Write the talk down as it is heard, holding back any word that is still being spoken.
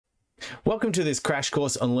Welcome to this crash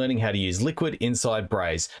course on learning how to use Liquid inside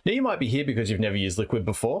Braze. Now you might be here because you've never used Liquid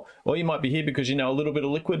before, or you might be here because you know a little bit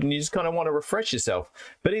of Liquid and you just kind of want to refresh yourself.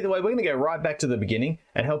 But either way, we're going to go right back to the beginning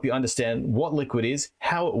and help you understand what Liquid is,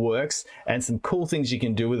 how it works, and some cool things you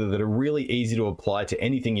can do with it that are really easy to apply to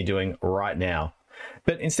anything you're doing right now.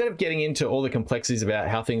 But instead of getting into all the complexities about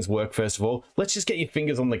how things work, first of all, let's just get your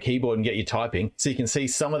fingers on the keyboard and get you typing so you can see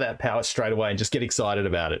some of that power straight away and just get excited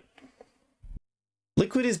about it.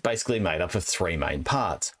 Liquid is basically made up of three main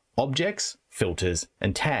parts: objects, filters,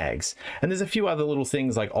 and tags. And there's a few other little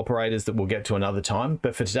things like operators that we'll get to another time,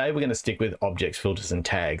 but for today we're going to stick with objects, filters, and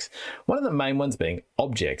tags. One of the main ones being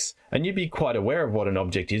objects, and you'd be quite aware of what an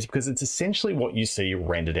object is because it's essentially what you see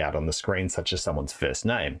rendered out on the screen, such as someone's first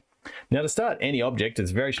name. Now to start any object,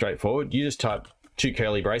 it's very straightforward. You just type two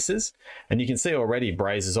curly braces, and you can see already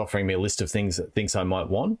Braze is offering me a list of things I might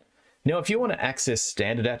want. Now, if you want to access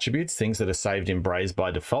standard attributes, things that are saved in Braze by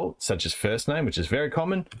default, such as first name, which is very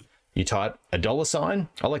common, you type a $.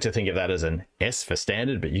 I like to think of that as an S for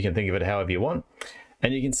standard, but you can think of it however you want.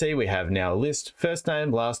 And you can see we have now a list: first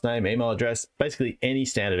name, last name, email address, basically any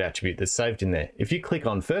standard attribute that's saved in there. If you click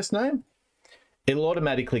on first name, it'll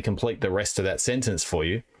automatically complete the rest of that sentence for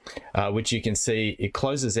you, which you can see it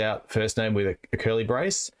closes out first name with a curly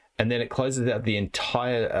brace, and then it closes out the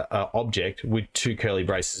entire object with two curly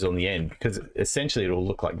braces on the end, because essentially it'll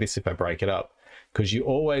look like this if I break it up, because you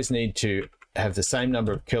always need to have the same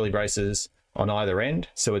number of curly braces on either end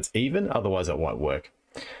so it's even, otherwise it won't work.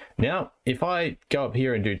 Now, if I go up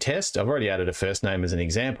here and do test, I've already added a first name as an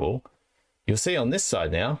example. You'll see on this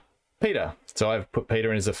side now, Peter. So I've put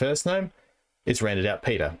Peter in as a first name. It's rendered out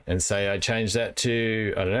Peter. And say I change that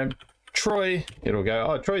to, I don't know, Troy, it'll go,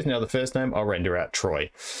 oh, Troy's now the first name, I'll render out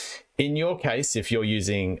Troy. In your case, if you're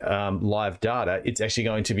using live data, it's actually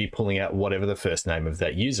going to be pulling out whatever the first name of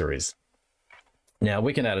that user is. Now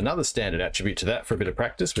we can add another standard attribute to that for a bit of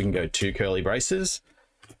practice. We can go two curly braces,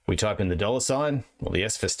 we type in the $, or the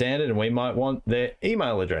S for standard, and we might want their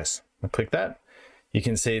email address. I'll click that. You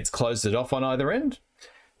can see it's closed it off on either end.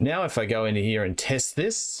 Now if I go into here and test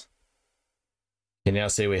this, you now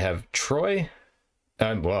see we have Troy. Well,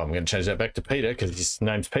 I'm going to change that back to Peter because his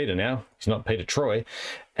name's Peter now. He's not Peter Troy.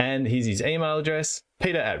 And here's his email address,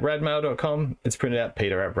 peter@radmail.com. It's printed out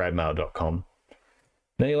peter@radmail.com.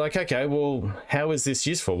 Now you're like, okay, well, how is this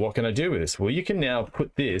useful? What can I do with this? Well, you can now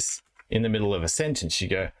put this in the middle of a sentence. You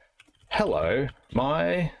go, hello,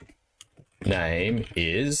 my name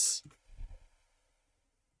is,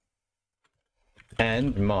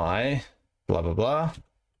 and my blah, blah, blah,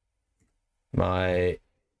 my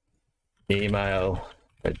email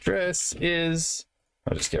address is,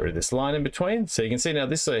 I'll just get rid of this line in between. So you can see now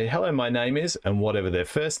this say, hello, my name is, and whatever their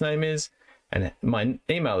first name is, and my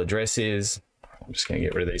email address is, I'm just going to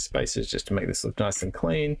get rid of these spaces just to make this look nice and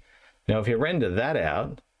clean. Now, if you render that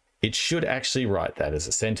out, it should actually write that as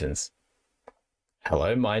a sentence.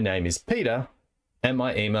 Hello, my name is Peter, and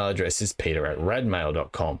my email address is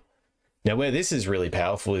peter@radmail.com. Now, where this is really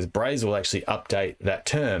powerful is Braze will actually update that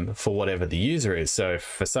term for whatever the user is. So if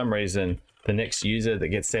for some reason the next user that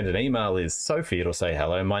gets sent an email is Sophie, it'll say,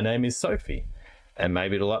 hello, my name is Sophie. And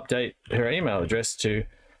maybe it'll update her email address to,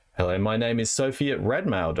 hello, my name is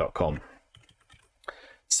Sophie@radmail.com.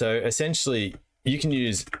 So essentially, you can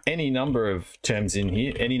use any number of terms in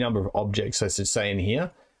here, any number of objects, I should say, in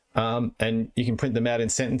here, and you can print them out in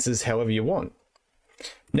sentences however you want.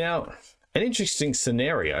 Now, an interesting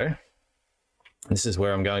scenario, this is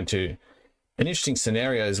where I'm going to, an interesting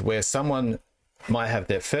scenario is where someone might have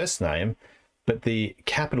their first name, but the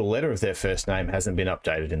capital letter of their first name hasn't been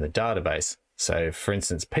updated in the database. So for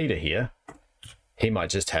instance, Peter here, he might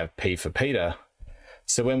just have P for Peter.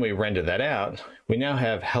 So when we render that out, we now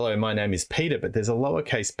have, hello, my name is Peter, but there's a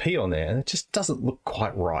lowercase p on there, and it just doesn't look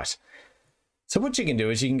quite right. So what you can do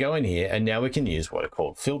is you can go in here, and now we can use what are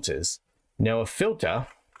called filters. Now a filter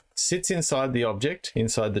sits inside the object,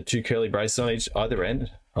 inside the two curly braces on either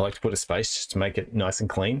end. I like to put a space just to make it nice and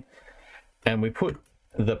clean. And we put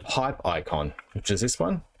the pipe icon, which is this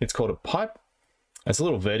one. It's called a pipe. It's a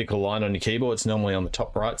little vertical line on your keyboard. It's normally on the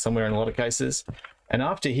top right somewhere in a lot of cases. And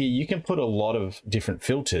after here, you can put a lot of different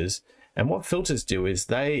filters. And what filters do is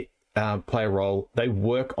they play a role. They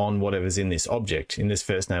work on whatever's in this object, in this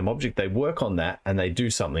first name object. They work on that and they do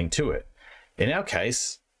something to it. In our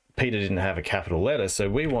case, Peter didn't have a capital letter, so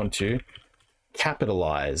we want to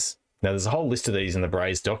capitalize. Now there's a whole list of these in the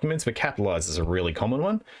Braze documents, but capitalize is a really common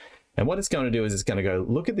one. And what it's going to do is it's going to go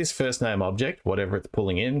look at this first name object, whatever it's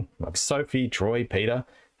pulling in, like Sophie, Troy, Peter,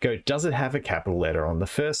 go, does it have a capital letter on the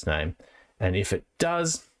first name? And if it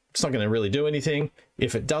does, it's not going to really do anything.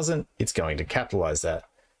 If it doesn't, it's going to capitalize that.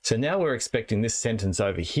 So now we're expecting this sentence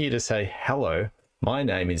over here to say, hello, my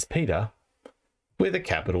name is Peter, with a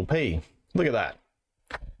capital P. Look at that.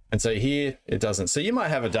 And so here it doesn't. So you might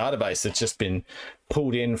have a database that's just been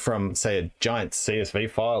pulled in from, say, a giant CSV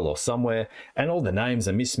file or somewhere, and all the names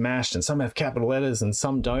are mismatched and some have capital letters and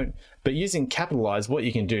some don't. But using capitalize, what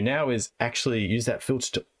you can do now is actually use that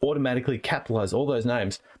filter to automatically capitalize all those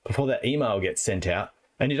names before that email gets sent out.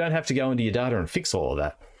 And you don't have to go into your data and fix all of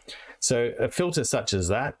that. So a filter such as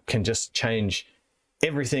that can just change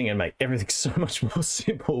everything and make everything so much more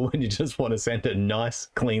simple when you just want to send a nice,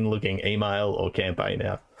 clean looking email or campaign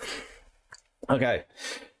out. Okay,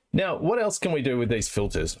 now what else can we do with these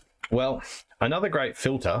filters? Well, another great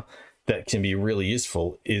filter that can be really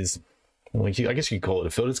useful is, well, I guess you could call it a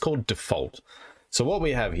filter. It's called default. So what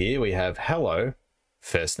we have here, we have hello,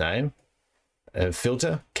 first name, a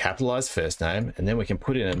filter, capitalize first name, and then we can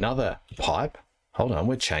put in another pipe. Hold on,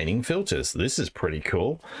 we're chaining filters. This is pretty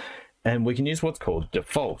cool. And we can use what's called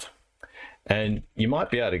default. And you might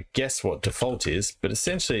be able to guess what default is, but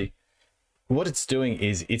essentially what it's doing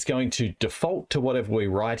is it's going to default to whatever we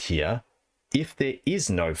write here if there is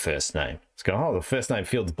no first name. It's going, oh, the first name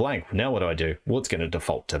field's blank. Now what do? Well, it's going to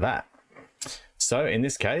default to that. So in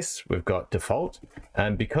this case, we've got default.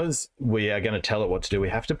 And because we are going to tell it what to do, we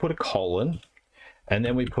have to put a colon, and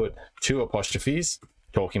then we put 2 apostrophes,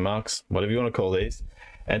 talking marks, whatever you want to call these.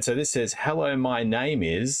 And so this says, hello, my name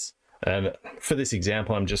is, and for this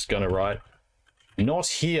example, I'm just going to write, not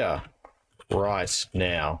here right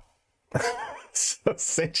now. So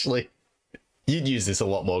essentially, you'd use this a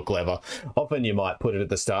lot more clever. Often you might put it at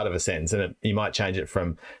the start of a sentence, and you might change it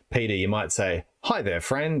from Peter. You might say, hi there,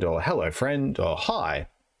 friend, or hello, friend, or hi.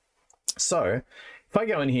 So if I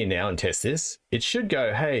go in here now and test this, it should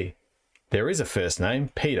go, hey, there is a first name,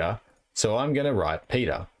 Peter, so I'm going to write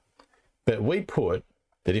Peter. But we put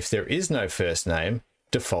that if there is no first name,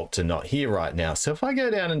 default to not here right now. So if I go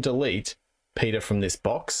down and delete Peter from this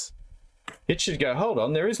box, it should go, hold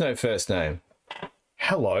on, there is no first name.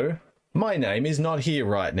 Hello, my name is not here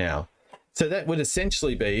right now. So that would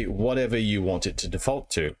essentially be whatever you want it to default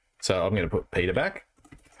to. So I'm going to put Peter back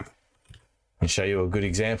and show you a good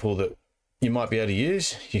example that you might be able to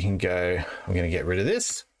use. You can go, I'm going to get rid of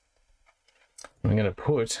this. I'm going to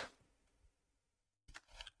put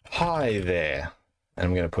hi there, and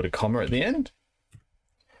I'm going to put a comma at the end.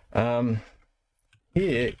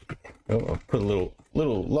 Here, I'll put a little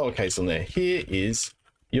lowercase on there. Here is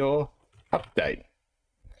your update.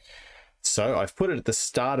 So I've put it at the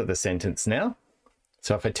start of the sentence now.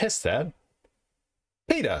 So if I test that,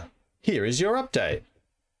 Peter, here is your update.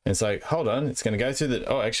 And so hold on, it's going to go through the,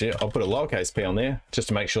 oh, actually, I'll put a lowercase p on there just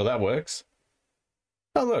to make sure that works.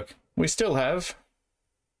 Oh, look, we still have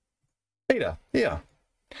Peter here.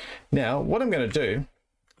 Now, what I'm going to do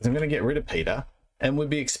is I'm going to get rid of Peter, and we'd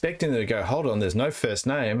be expecting it to go, hold on, there's no first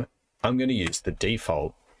name. I'm going to use the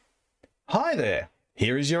default. Hi there,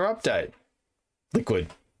 here is your update. Liquid,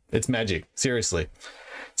 it's magic, seriously.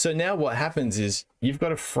 So now what happens is you've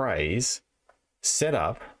got a phrase set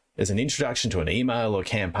up as an introduction to an email or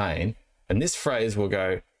campaign, and this phrase will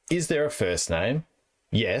go, is there a first name?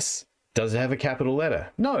 Yes. Does it have a capital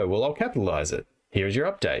letter? No, well, I'll capitalize it. Here's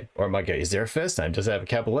your update. Or it might go, is there a first name? Does it have a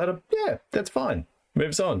capital letter? Yeah, that's fine.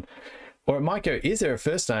 Moves on. Or it might go, is there a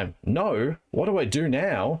first name? No. What do I do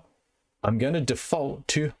now? I'm going to default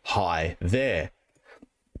to hi there.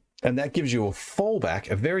 And that gives you a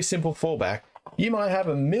fallback, a very simple fallback. You might have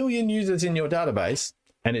 1 million users in your database,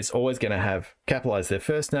 and it's always going to have capitalized their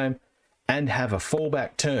first name and have a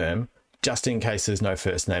fallback term just in case there's no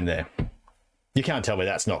first name there. You can't tell me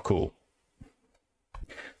that's not cool.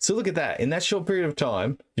 So look at that. In that short period of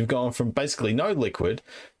time, you've gone from basically no liquid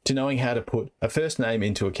to knowing how to put a first name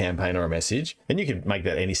into a campaign or a message. And you can make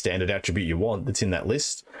that any standard attribute you want that's in that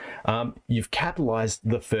list. You've capitalized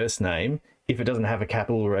the first name if it doesn't have a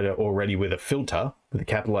capital letter already with a filter, with a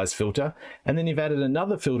capitalized filter. And then you've added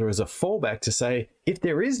another filter as a fallback to say, if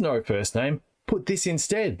there is no first name, put this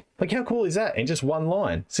instead. Like, how cool is that? In just one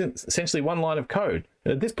line, essentially one line of code.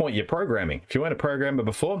 At this point, you're programming. If you weren't a programmer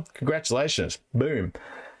before, congratulations, boom.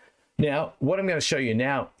 Now, what I'm going to show you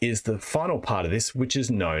now is the final part of this, which is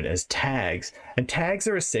known as tags. And tags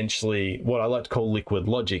are essentially what I like to call liquid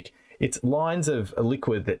logic. It's lines of a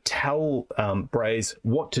liquid that tell Braze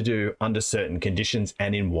what to do under certain conditions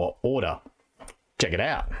and in what order. Check it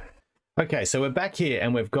out. Okay, so we're back here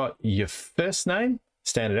and we've got your first name,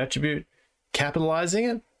 standard attribute, capitalizing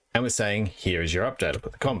it, and we're saying, here is your update. I'll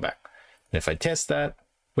put the comma back. And if I test that,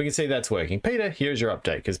 we can see that's working. Peter, here's your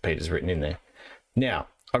update, because Peter's written in there. Now,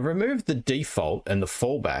 I've removed the default and the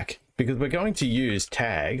fallback because we're going to use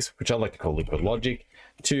tags, which I like to call liquid logic,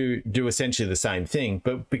 to do essentially the same thing,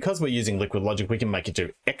 but because we're using liquid logic, we can make it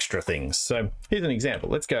do extra things. So here's an example.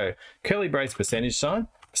 Let's go curly brace percentage sign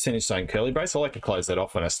curly brace. I like to close that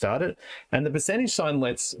off when I start it. And the percentage sign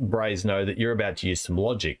lets Braze know that you're about to use some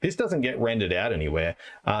logic. This doesn't get rendered out anywhere.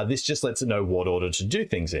 This just lets it know what order to do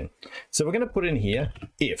things in. So we're going to put in here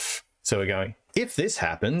if. So we're going, if this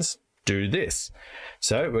happens, do this.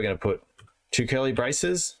 So we're going to put two curly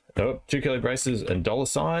braces and dollar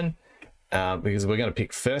sign. Because we're going to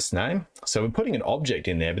pick first name. So we're putting an object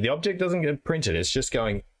in there, but the object doesn't get printed. It's just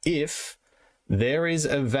going, if there is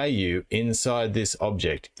a value inside this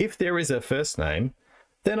object, if there is a first name,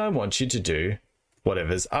 then I want you to do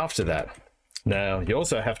whatever's after that. Now, you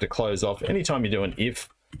also have to close off, anytime you do an if,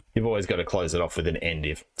 you've always got to close it off with an end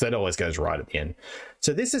if. So that always goes right at the end.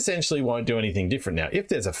 So this essentially won't do anything different now. If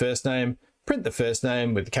there's a first name, print the first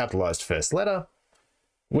name with the capitalized first letter.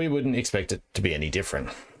 We wouldn't expect it to be any different.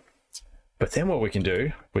 But then what we can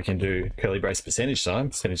do curly brace percentage sign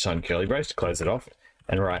curly brace to close it off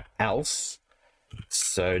and write else.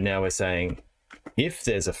 So now we're saying, if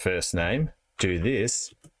there's a first name, do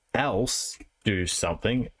this, else do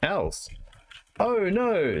something else. Oh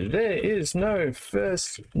no, there is no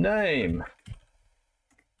first name.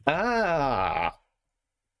 Ah.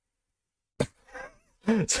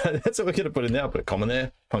 So that's what we're going to put in there. I'll put a comma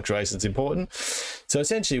there. Punctuation's important. So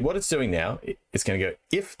essentially what it's doing now, it's going to go,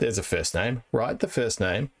 if there's a first name, write the first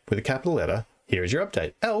name with a capital letter. Here is your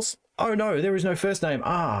update. Else, oh no, there is no first name.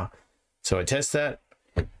 Ah. So I test that.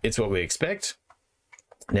 It's what we expect.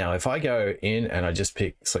 Now, if I go in and I just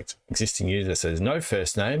select existing user, says no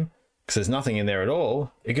first name, because there's nothing in there at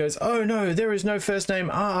all, it goes, oh no, there is no first name.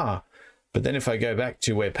 Ah. But then if I go back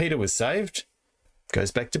to where Peter was saved, it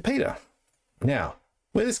goes back to Peter. Now,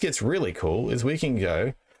 where this gets really cool is we can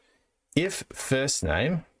go if first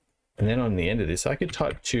name, and then on the end of this, I could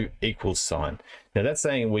type to equals sign. Now that's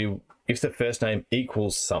saying if the first name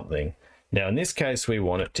equals something. Now in this case, we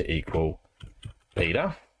want it to equal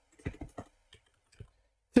Peter.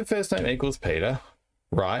 If the first name equals Peter,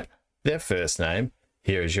 write their first name.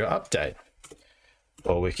 Here is your update.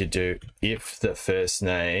 Or we could do if the first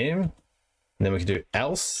name, and then we could do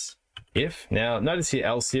else if. Now notice here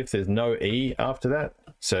else if, there's no E after that.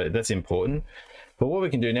 So that's important. But what we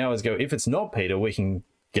can do now is go, if it's not Peter, we can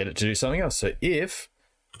get it to do something else. So if,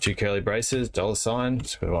 two curly braces, dollar sign,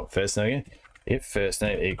 so we want first name again. If first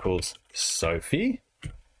name equals Sophie,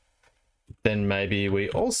 then maybe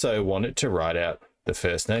we also want it to write out the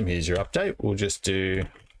first name. Here's your update. We'll just do,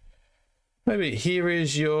 maybe here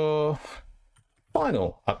is your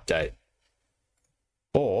final update.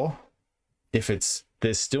 Or if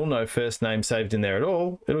there's still no first name saved in there at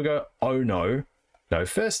all, it'll go, oh no, no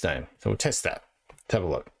first name. So we'll test that. Let's have a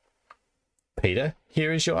look. Peter,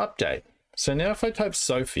 here is your update. So now if I type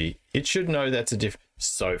Sophie, it should know that's a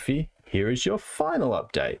Sophie, here is your final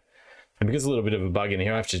update. And because there's a little bit of a bug in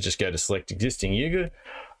here, I have to just go to select existing user.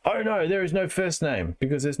 Oh no, there is no first name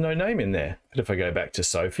because there's no name in there. But if I go back to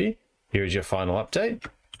Sophie, here is your final update.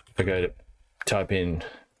 If I go to type in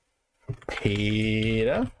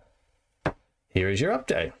Peter, here is your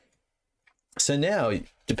update. So now,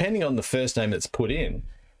 depending on the first name that's put in,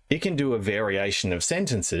 it can do a variation of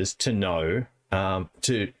sentences to know,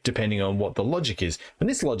 depending on what the logic is. And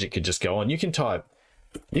this logic could just go on. You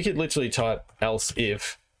could literally type else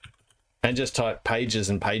if, and just type pages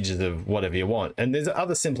and pages of whatever you want. And there's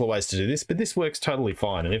other simpler ways to do this, but this works totally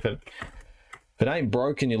fine. And if it ain't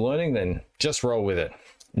broke and you're learning, then just roll with it.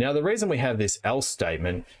 Now, the reason we have this else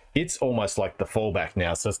statement, it's almost like the fallback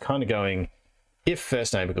now. So it's kind of going, if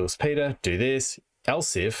first name equals Peter, do this.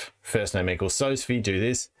 Else if first name equals Sophie, do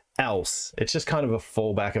this. Else. It's just kind of a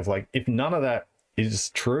fallback of like, if none of that is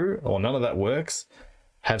true or none of that works,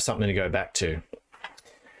 have something to go back to.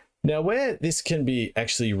 Now, where this can be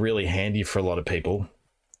actually really handy for a lot of people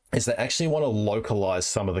is they actually want to localize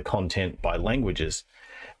some of the content by languages.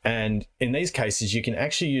 And in these cases, you can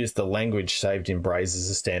actually use the language saved in Braze as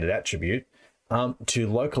a standard attribute to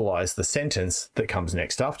localize the sentence that comes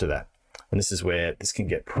next after that. And this is where this can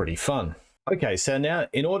get pretty fun. Okay, so now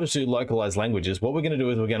in order to localize languages, what we're going to do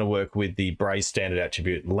is we're going to work with the Braze standard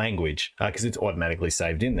attribute language because it's automatically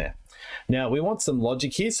saved in there. Now we want some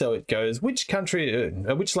logic here, so it goes which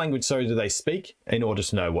language, do they speak in order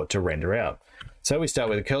to know what to render out. So we start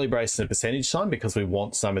with a curly brace and a percentage sign because we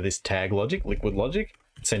want some of this tag logic, liquid logic,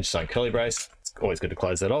 percentage sign curly brace. It's always good to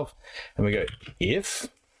close that off. And we go if,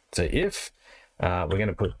 so if we're going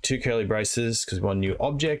to put two curly braces because we want a new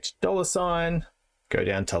object, dollar sign. Go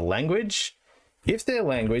down to language. If their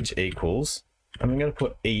language equals, I'm going to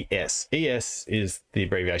put ES. ES is the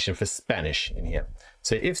abbreviation for Spanish in here.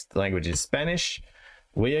 So if the language is Spanish,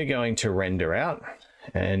 we are going to render out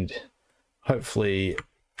and hopefully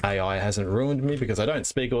AI hasn't ruined me because I don't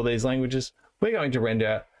speak all these languages. We're going to render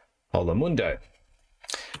out Hola Mundo.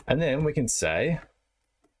 And then we can say,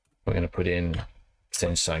 we're going to put in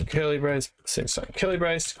 /, curly brace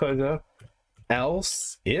to close it up.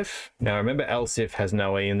 Else if, now remember else if has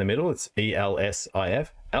no E in the middle, it's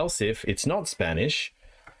ELSIF. Else if it's not Spanish,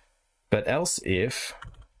 but else if,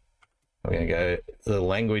 we're going to go the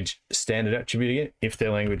language standard attribute again, if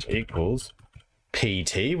their language equals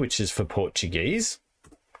PT, which is for Portuguese,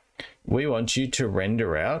 we want you to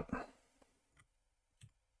render out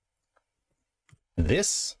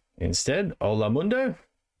this instead, Hola Mundo.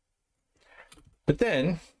 But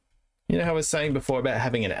then, you know how I was saying before about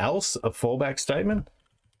having an else, a fallback statement?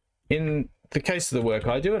 In the case of the work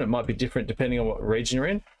I do, and it might be different depending on what region you're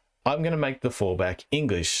in, I'm going to make the fallback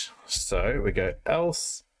English. So we go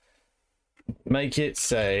else, make it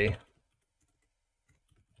say,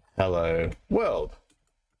 hello world.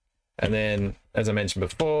 And then, as I mentioned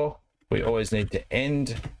before, we always need to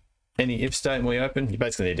end any if statement we open. You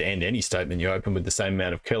basically need to end any statement you open with the same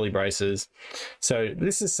amount of curly braces. So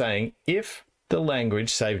this is saying if the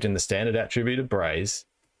language saved in the standard attribute of Braze,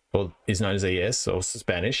 or is known as ES or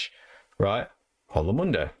Spanish, right? Hola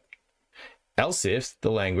Mundo. Else if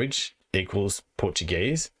the language equals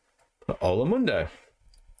Portuguese, Hola Mundo.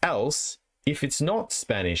 Else, if it's not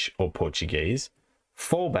Spanish or Portuguese,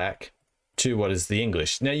 fall back to what is the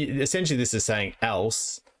English. Now, essentially this is saying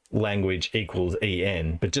else language equals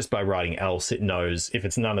EN, but just by writing else, it knows if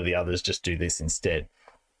it's none of the others, just do this instead.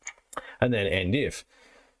 And then end if.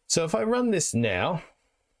 So if I run this now,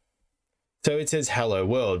 so it says hello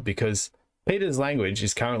world because Peter's language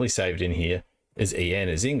is currently saved in here as EN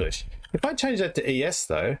as English. If I change that to ES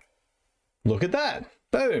though, look at that,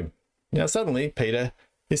 boom. Now suddenly Peter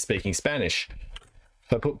is speaking Spanish.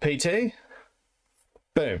 If I put PT,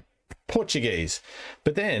 boom, Portuguese.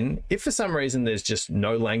 But then if for some reason there's just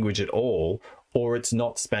no language at all, or it's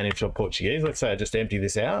not Spanish or Portuguese, let's say I just empty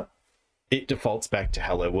this out, it defaults back to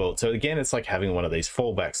hello world. So again, it's like having one of these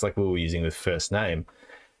fallbacks like we were using with first name.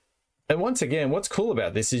 And once again, what's cool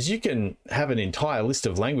about this is you can have an entire list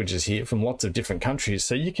of languages here from lots of different countries.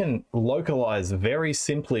 So you can localize very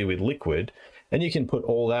simply with Liquid, and you can put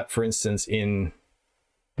all that, for instance, in,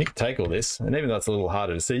 you can take all this, and even though it's a little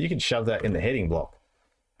harder to see, you can shove that in the heading block.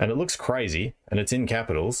 And it looks crazy, and it's in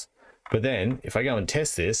capitals. But then if I go and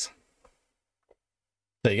test this,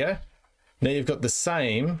 there you go. Now you've got the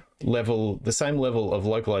same level of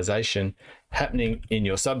localization happening in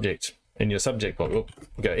your subject block. Oh,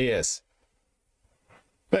 go ES.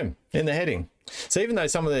 Boom, in the heading. So even though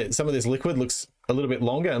some of this Liquid looks a little bit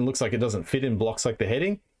longer and looks like it doesn't fit in blocks like the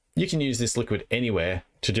heading, you can use this Liquid anywhere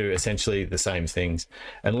to do essentially the same things.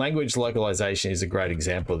 And language localization is a great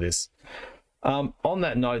example of this. On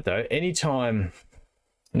that note though, anytime,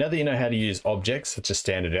 now that you know how to use objects such as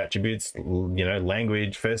standard attributes, you know,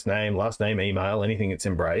 language, first name, last name, email, anything that's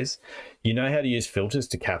in Braze, you know how to use filters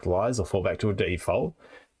to capitalize or fall back to a default.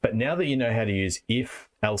 But now that you know how to use if,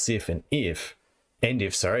 else if,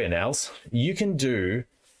 and else, you can do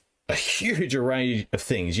a huge array of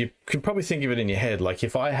things. You could probably think of it in your head. Like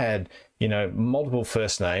if I had, you know, multiple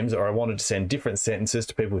first names, or I wanted to send different sentences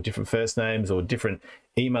to people with different first names or different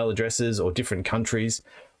email addresses or different countries,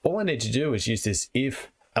 all I need to do is use this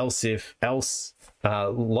if, else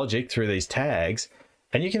logic through these tags,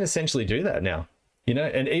 and you can essentially do that now, you know.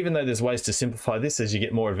 And even though there's ways to simplify this as you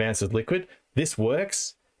get more advanced with Liquid, this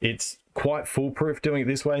works. It's quite foolproof doing it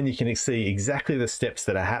this way, and you can see exactly the steps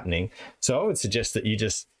that are happening. So I would suggest that you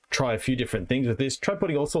just try a few different things with this. Try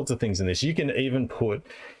putting all sorts of things in this. You can even put,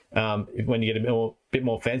 when you get a bit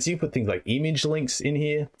more fancy, you put things like image links in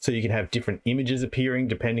here, so you can have different images appearing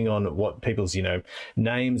depending on what people's, you know,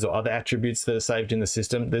 names or other attributes that are saved in the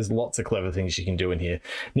system. There's lots of clever things you can do in here.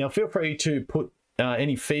 Now feel free to put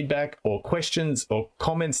any feedback or questions or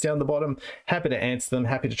comments down the bottom. Happy to answer them.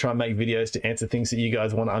 Happy to try and make videos to answer things that you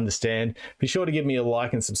guys want to understand. Be sure to give me a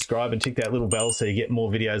like and subscribe and tick that little bell so you get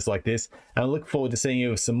more videos like this. And I look forward to seeing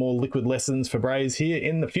you with some more Liquid lessons for Braze here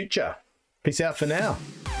in the future. Peace out for now.